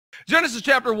Genesis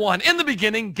chapter 1, in the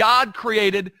beginning, God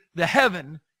created the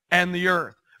heaven and the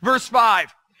earth. Verse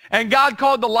 5, and God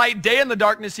called the light day and the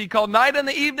darkness he called night, and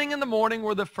the evening and the morning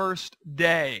were the first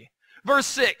day. Verse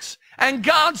 6, and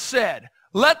God said,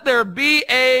 let there be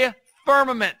a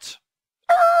firmament.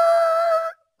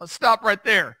 Let's stop right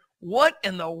there. What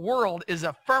in the world is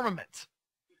a firmament?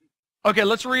 Okay,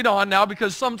 let's read on now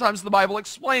because sometimes the Bible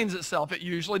explains itself. It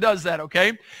usually does that,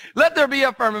 okay? Let there be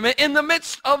a firmament in the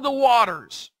midst of the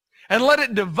waters, and let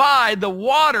it divide the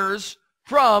waters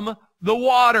from the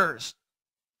waters.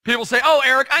 People say, oh,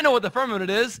 Eric, I know what the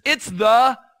firmament is. It's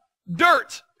the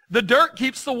dirt. The dirt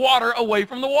keeps the water away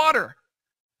from the water.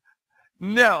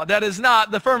 No, that is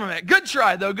not the firmament. Good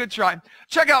try, though. Good try.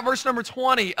 Check out verse number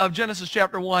 20 of Genesis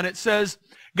chapter 1. It says,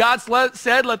 God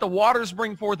said, let the waters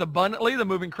bring forth abundantly the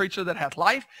moving creature that hath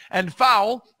life, and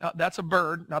fowl, that's a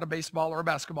bird, not a baseball or a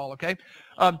basketball, okay?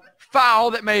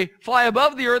 Fowl that may fly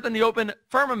above the earth in the open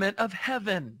firmament of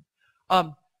heaven.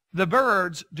 The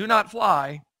birds do not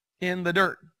fly in the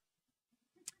dirt.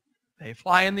 They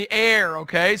fly in the air,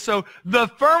 okay? So the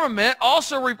firmament,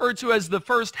 also referred to as the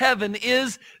first heaven,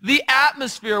 is the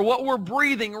atmosphere, what we're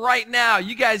breathing right now.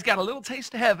 You guys got a little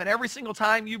taste of heaven every single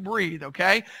time you breathe,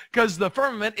 okay? Because the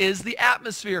firmament is the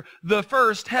atmosphere, the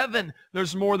first heaven.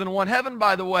 There's more than one heaven,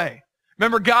 by the way.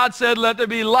 Remember, God said, let there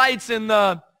be lights in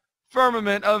the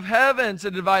firmament of heaven to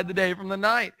divide the day from the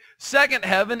night. Second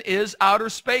heaven is outer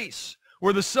space,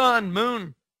 where the sun,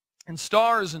 moon, and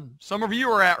stars, and some of you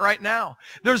are at right now.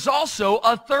 There's also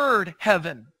a third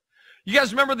heaven. You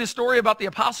guys remember the story about the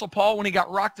Apostle Paul when he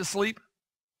got rocked to sleep?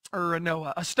 Or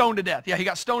no, stoned to death. Yeah, he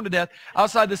got stoned to death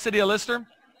outside the city of Lystra.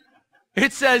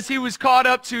 It says he was caught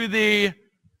up to the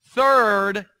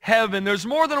third heaven. There's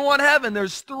more than one heaven.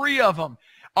 There's three of them.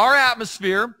 Our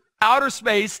atmosphere, outer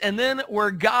space, and then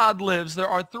where God lives. There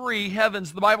are three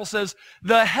heavens. The Bible says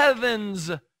the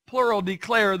heavens, plural,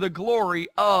 declare the glory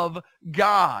of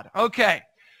God. Okay.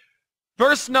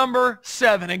 Verse number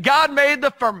 7. And God made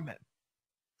the firmament,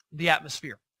 the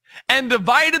atmosphere, and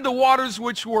divided the waters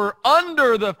which were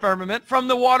under the firmament from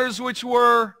the waters which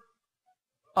were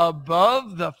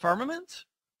above the firmament?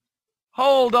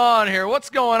 Hold on here. What's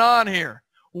going on here?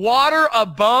 Water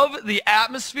above the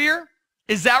atmosphere?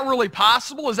 Is that really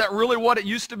possible? Is that really what it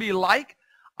used to be like?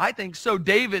 I think so.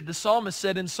 David, the psalmist,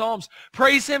 said in Psalms,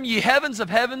 praise him, ye heavens of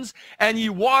heavens, and ye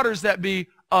waters that be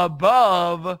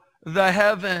above the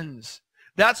heavens.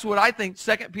 That's what I think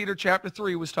 2 Peter chapter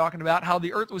 3 was talking about, how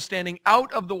the earth was standing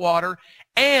out of the water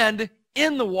and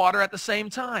in the water at the same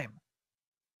time.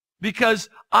 Because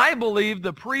I believe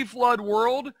the pre-flood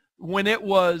world, when it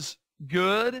was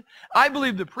good, I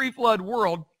believe the pre-flood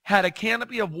world had a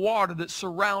canopy of water that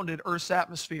surrounded Earth's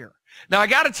atmosphere. Now, I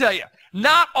got to tell you,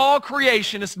 not all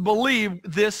creationists believe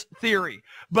this theory,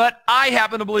 but I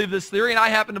happen to believe this theory, and I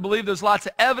happen to believe there's lots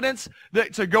of evidence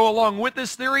to go along with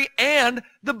this theory, and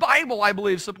the Bible, I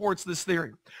believe, supports this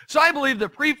theory. So I believe the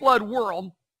pre-flood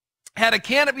world had a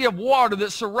canopy of water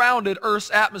that surrounded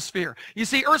Earth's atmosphere. You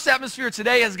see, Earth's atmosphere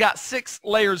today has got 6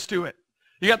 layers to it.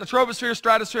 You got the troposphere,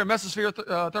 stratosphere, mesosphere,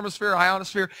 thermosphere,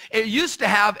 ionosphere. It used to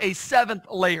have a 7th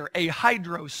layer, a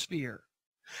hydrosphere.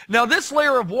 Now, this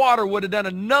layer of water would have done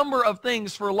a number of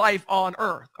things for life on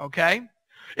Earth, okay?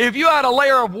 If you had a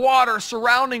layer of water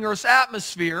surrounding Earth's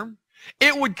atmosphere,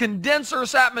 it would condense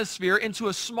Earth's atmosphere into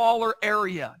a smaller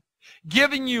area,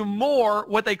 giving you more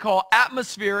what they call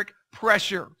atmospheric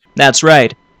pressure. That's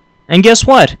right. And guess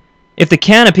what? If the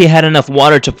canopy had enough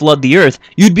water to flood the Earth,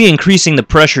 you'd be increasing the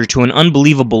pressure to an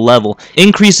unbelievable level,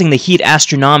 increasing the heat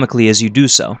astronomically as you do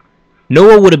so.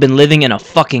 Noah would have been living in a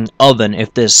fucking oven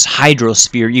if this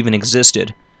hydrosphere even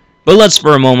existed. But let's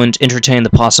for a moment entertain the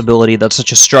possibility that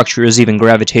such a structure is even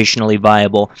gravitationally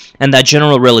viable, and that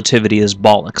general relativity is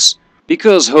bollocks.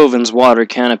 Because Hovind's water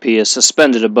canopy is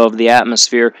suspended above the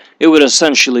atmosphere, it would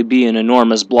essentially be an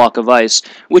enormous block of ice,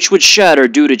 which would shatter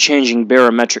due to changing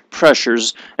barometric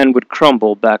pressures and would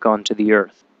crumble back onto the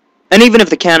Earth. And even if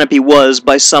the canopy was,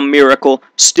 by some miracle,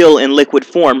 still in liquid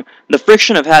form, the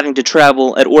friction of having to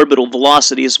travel at orbital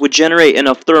velocities would generate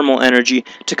enough thermal energy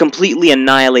to completely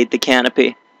annihilate the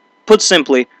canopy. Put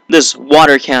simply, this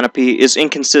water canopy is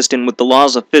inconsistent with the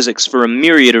laws of physics for a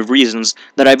myriad of reasons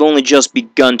that I've only just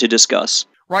begun to discuss.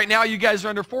 Right now, you guys are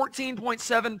under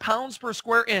 14.7 pounds per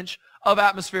square inch of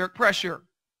atmospheric pressure.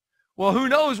 Well, who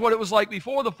knows what it was like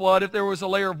before the flood if there was a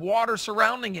layer of water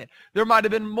surrounding it. There might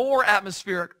have been more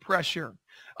atmospheric pressure.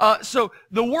 So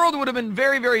the world would have been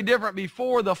very, very different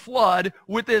before the flood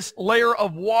with this layer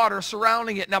of water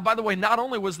surrounding it. Now, by the way, not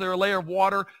only was there a layer of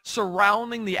water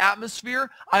surrounding the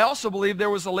atmosphere, I also believe there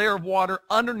was a layer of water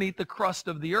underneath the crust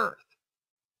of the earth.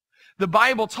 The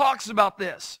Bible talks about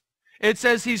this. It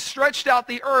says he stretched out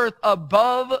the earth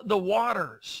above the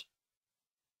waters.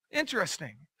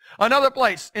 Interesting. Another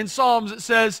place in Psalms it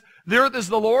says, the earth is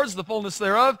the Lord's, the fullness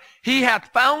thereof. He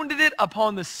hath founded it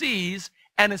upon the seas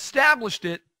and established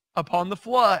it upon the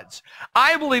floods.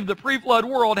 I believe the pre-flood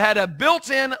world had a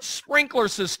built-in sprinkler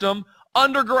system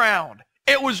underground.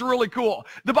 It was really cool.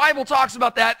 The Bible talks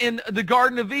about that in the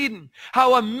Garden of Eden,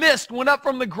 how a mist went up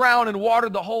from the ground and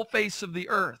watered the whole face of the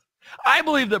earth. I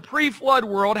believe the pre-flood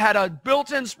world had a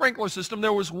built-in sprinkler system.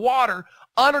 There was water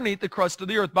underneath the crust of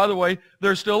the earth. By the way,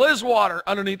 there still is water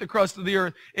underneath the crust of the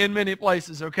earth in many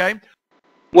places, okay?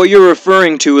 What you're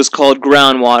referring to is called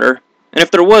groundwater. And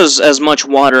if there was as much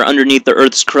water underneath the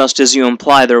Earth's crust as you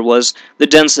imply there was, the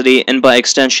density, and by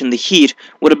extension the heat,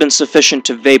 would have been sufficient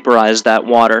to vaporize that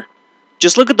water.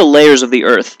 Just look at the layers of the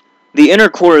Earth. The inner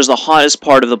core is the hottest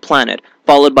part of the planet,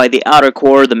 followed by the outer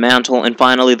core, the mantle, and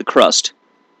finally the crust.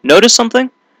 Notice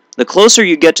something? The closer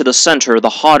you get to the center, the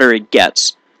hotter it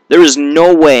gets. There is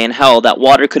no way in hell that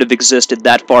water could have existed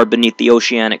that far beneath the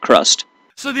oceanic crust.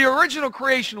 So the original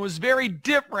creation was very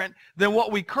different than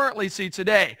what we currently see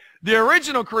today. The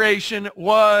original creation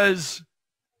was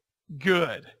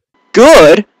good.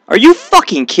 Good? Are you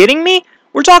fucking kidding me?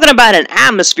 We're talking about an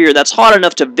atmosphere that's hot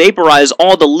enough to vaporize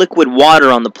all the liquid water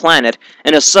on the planet,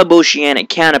 and a suboceanic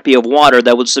canopy of water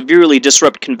that would severely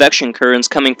disrupt convection currents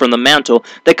coming from the mantle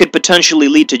that could potentially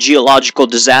lead to geological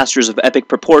disasters of epic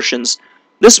proportions.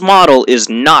 This model is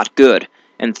not good,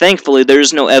 and thankfully there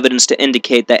is no evidence to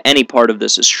indicate that any part of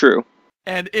this is true.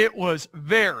 And it was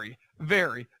very,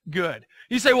 very good.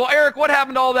 You say, well, Eric, what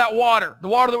happened to all that water? The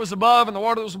water that was above and the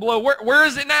water that was below, where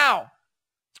is it now?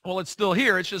 Well, it's still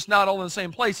here. It's just not all in the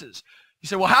same places. You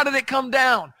say, well, how did it come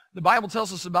down? The Bible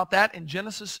tells us about that in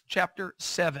Genesis chapter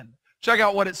 7. Check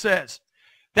out what it says.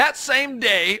 That same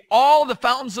day, all the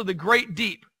fountains of the great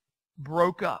deep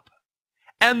broke up,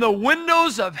 and the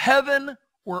windows of heaven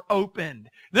were opened.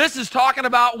 This is talking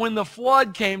about when the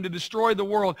flood came to destroy the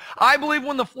world. I believe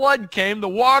when the flood came, the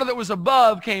water that was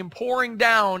above came pouring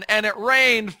down, and it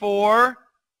rained for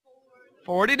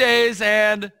 40 days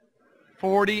and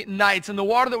 40 nights. And the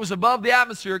water that was above the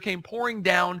atmosphere came pouring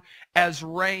down as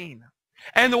rain.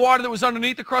 And the water that was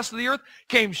underneath the crust of the earth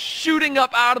came shooting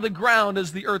up out of the ground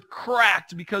as the earth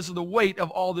cracked because of the weight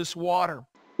of all this water.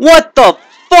 What the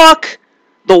fuck?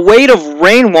 The weight of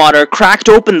rainwater cracked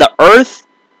open the earth?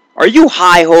 Are you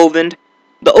high, Hovind?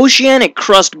 The oceanic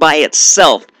crust by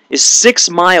itself is 6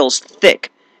 miles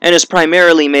thick and is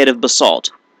primarily made of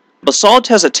basalt. Basalt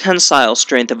has a tensile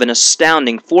strength of an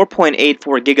astounding 4.84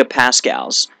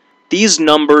 gigapascals. These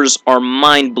numbers are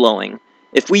mind-blowing.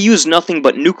 If we use nothing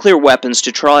but nuclear weapons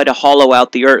to try to hollow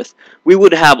out the earth, we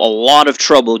would have a lot of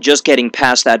trouble just getting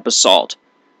past that basalt.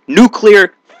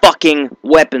 Nuclear fucking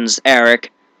weapons,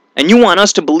 Eric. And you want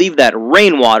us to believe that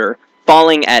rainwater,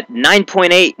 falling at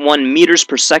 9.81 meters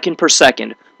per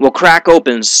second, will crack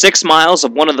open 6 miles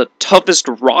of one of the toughest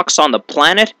rocks on the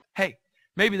planet? Hey,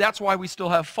 maybe that's why we still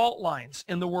have fault lines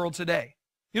in the world today.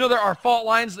 You know, there are fault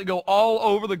lines that go all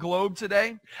over the globe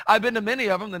today. I've been to many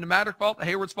of them, the Pneumatic Fault, the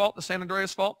Hayward's Fault, the San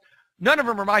Andreas Fault. None of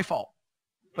them are my fault,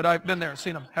 but I've been there,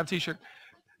 seen them, have a t-shirt.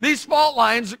 These fault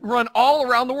lines run all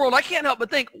around the world. I can't help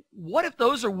but think, what if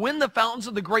those are when the fountains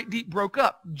of the great deep broke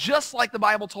up, just like the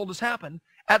Bible told us happened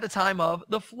at the time of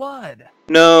the flood?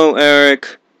 No,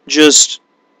 Eric. Just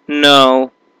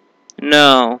no.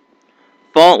 No.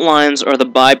 Fault lines are the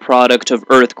byproduct of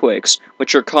earthquakes,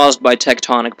 which are caused by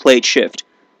tectonic plate shift.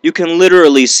 You can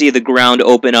literally see the ground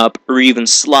open up or even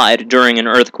slide during an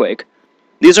earthquake.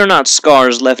 These are not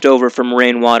scars left over from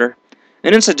rainwater.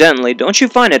 And incidentally, don't you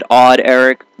find it odd,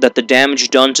 Eric, that the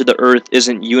damage done to the earth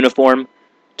isn't uniform?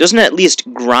 Doesn't it at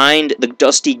least grind the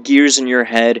dusty gears in your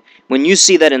head when you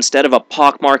see that instead of a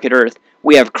pockmarked earth,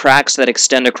 we have cracks that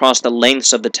extend across the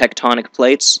lengths of the tectonic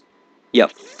plates? You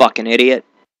fucking idiot.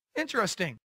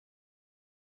 Interesting.